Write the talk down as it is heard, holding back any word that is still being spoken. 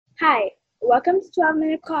Hi, welcome to 12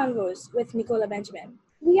 Minute Convos with Nicola Benjamin.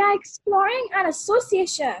 We are exploring an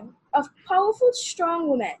association of powerful,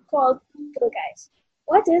 strong women called Girl Guides.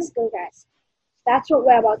 What is Girl Guides? That's what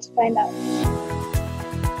we're about to find out.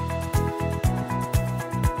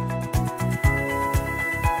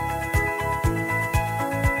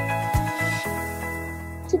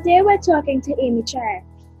 Today we're talking to Amy Charan.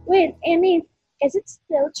 Wait, Amy, is it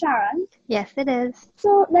still Charan? Yes, it is.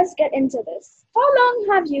 So let's get into this. How long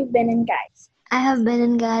have you been in Guides? I have been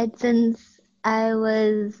in Guide since I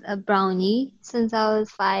was a brownie, since I was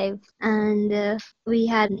 5, and we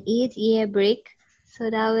had an 8-year break, so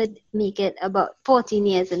that would make it about 14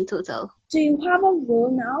 years in total. Do you have a role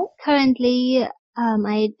now? Currently,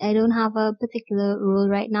 I don't have a particular role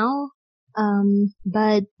right now,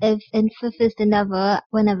 but if in for first endeavor,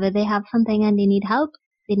 whenever they have something and they need help,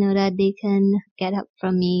 they know that they can get help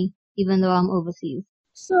from me, even though I'm overseas.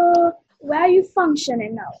 So, where are you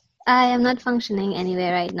functioning now? I am not functioning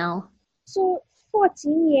anywhere right now. So,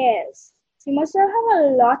 14 years. You must have a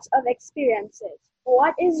lot of experiences.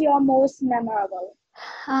 What is your most memorable?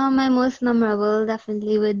 My most memorable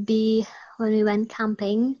definitely would be when we went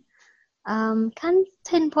camping. Can't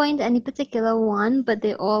pinpoint any particular one, but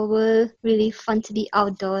they all were really fun to be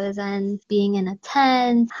outdoors and being in a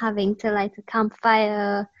tent, having to light a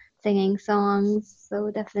campfire, singing songs.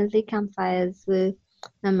 So definitely campfires were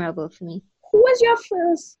memorable for me. Who was your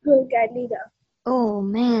first Girl Guide leader? Oh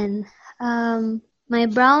man, my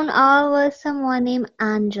brown owl was someone named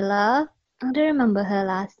Angela. I don't remember her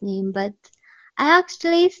last name, but I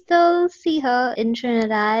actually still see her in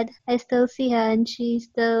Trinidad. I still see her and she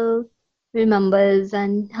still remembers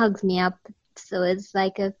and hugs me up. So it's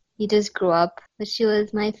like you just grow up. But she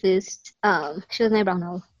was my first, she was my brown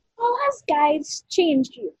owl. How has Guides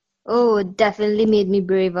changed you? Oh, it definitely made me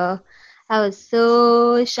braver. I was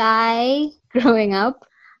so shy growing up,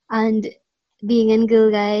 and being in Girl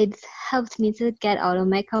Guides helped me to get out of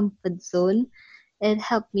my comfort zone. It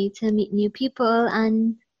helped me to meet new people,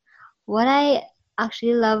 and what I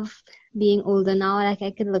actually love being older now, like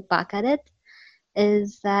I could look back at it,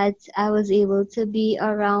 is that I was able to be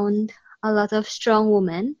around a lot of strong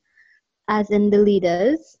women, as in the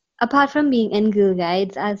leaders. Apart from being in Girl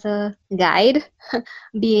Guides as a guide,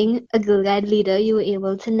 being a Girl Guide leader, you were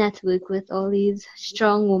able to network with all these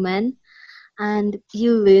strong women and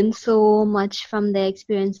you learn so much from their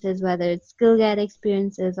experiences, whether it's Girl Guide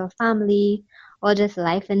experiences or family or just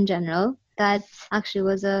life in general. That actually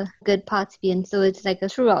was a good part to be in. So it's like a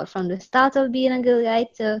throughout from the start of being a Girl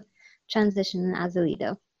Guide to transition as a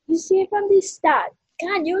leader. You see from the start.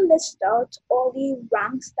 Can you list out all the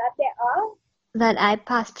ranks that there are? That I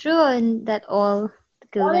passed through and that all the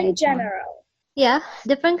Girl All in Guides have. general. Yeah,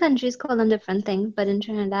 different countries call them different things, but in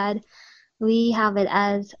Trinidad, we have it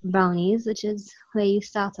as brownies, which is where you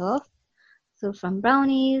start off. So from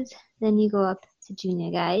brownies, then you go up to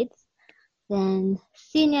junior guides, then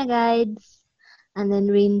senior guides, and then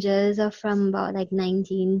rangers are from about like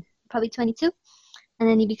 19, probably 22. And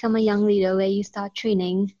then you become a young leader where you start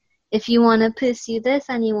training. If you want to pursue this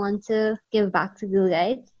and you want to give back to Girl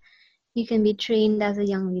Guides, you can be trained as a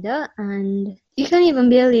young leader and you can even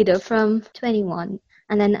be a leader from 21.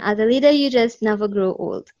 And then as a leader, you just never grow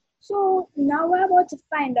old. So, now we're about to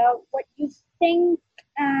find out what you think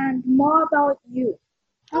and more about you.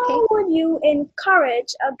 Okay. How would you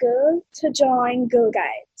encourage a girl to join Girl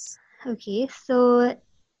Guides? Okay, so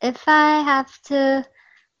if I have to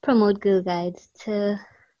promote Girl Guides to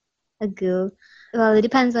a girl, well, it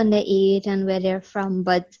depends on their age and where they're from,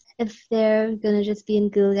 but if they're gonna just be in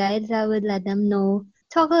Girl Guides, I would let them know,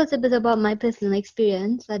 talk a little bit about my personal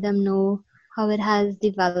experience, let them know how it has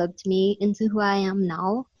developed me into who I am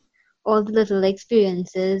now, all the little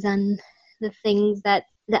experiences and the things that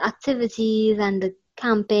the activities and the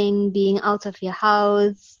camping, being out of your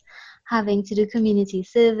house, having to do community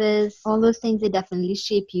service, all those things, they definitely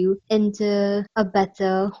shape you into a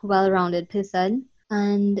better, well-rounded person.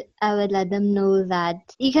 And I would let them know that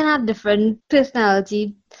you can have different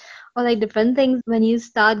personality or like different things when you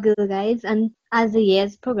start Girl Guides, and as the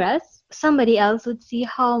years progress, somebody else would see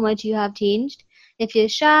how much you have changed. If you're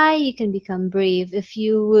shy, you can become brave. If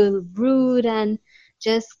you were rude and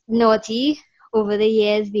just naughty over the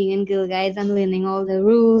years being in Girl Guides and learning all the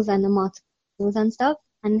rules and the mottos and stuff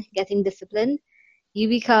and getting disciplined, you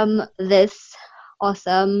become this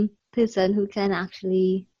awesome person who can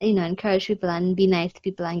actually, encourage people and be nice to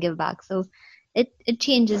people and give back. So it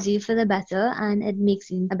changes you for the better and it makes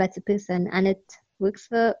you a better person, and it works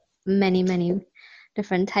for many, many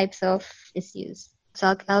different types of issues.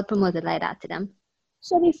 So I'll promote it like that to them.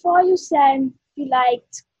 So before you said you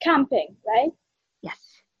liked camping, right? Yes.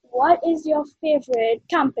 What is your favorite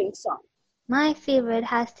camping song? My favorite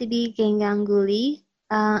has to be Genganguli.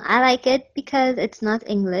 I like it because it's not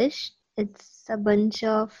English. It's a bunch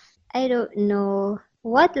of, I don't know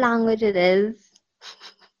what language it is,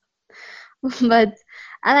 but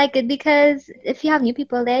I like it because if you have new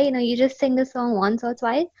people there, you just sing the song once or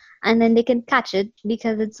twice and then they can catch it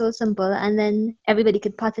because it's so simple and then everybody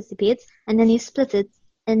could participate and then you split it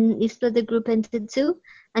and you split the group into two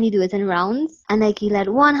and you do it in rounds and like you let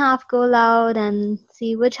one half go loud and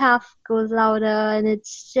see which half goes louder and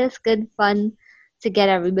it's just good fun to get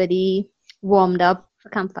everybody warmed up for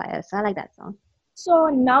campfire. So I like that song. So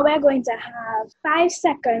now we're going to have 5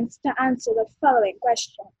 seconds to answer the following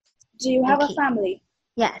question. Do you have a Okay. family?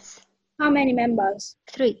 Yes. How many members?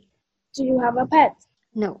 3. Do you have a pet?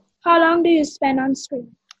 No. How long do you spend on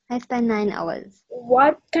screen? I spend 9 hours.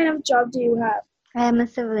 What kind of job do you have? I am a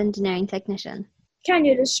civil engineering technician. Can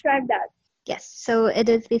you describe that? Yes, so it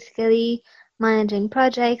is basically managing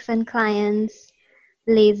projects and clients,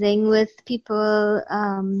 liaising with people,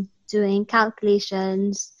 doing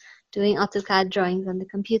calculations, doing AutoCAD drawings on the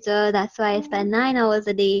computer. That's why I spend 9 hours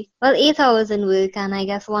a day. Well, 8 hours in work and I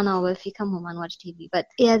guess 1 hour if you come home and watch TV. But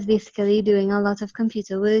yes, basically doing a lot of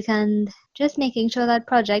computer work and just making sure that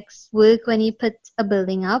projects work when you put a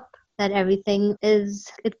building up, that everything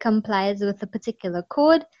it complies with a particular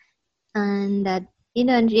code and that you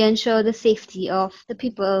ensure the safety of the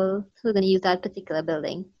people who are going to use that particular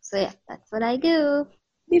building. So yeah, that's what I do.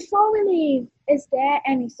 Before we leave, is there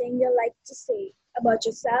anything you'd like to say about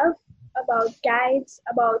yourself, about guides,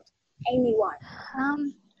 about anyone?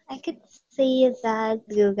 I could say that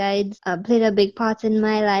Girl Guides played a big part in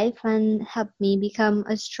my life and helped me become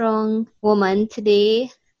a strong woman today.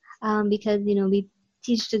 Because we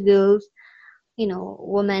teach the girls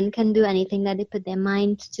women can do anything that they put their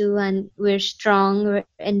mind to, and we're strong, we're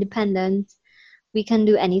independent, we can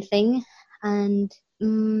do anything. And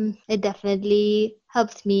it definitely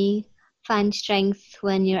helped me find strength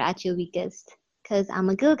when you're at your weakest, because I'm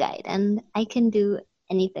a girl guide and I can do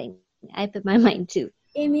anything I put my mind to.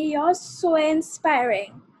 Amy, you're so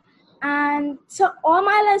inspiring. And to all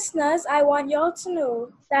my listeners, I want y'all to know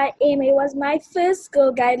that Amy was my first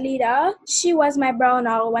Girl Guide leader. She was my brown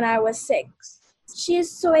owl when I was 6. She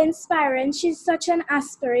is so inspiring. She's such an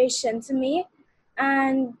aspiration to me,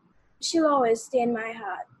 and she'll always stay in my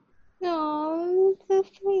heart. Oh, so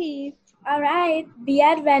sweet. All right, be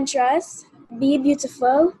adventurous, be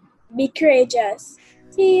beautiful, be courageous.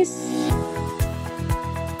 Peace.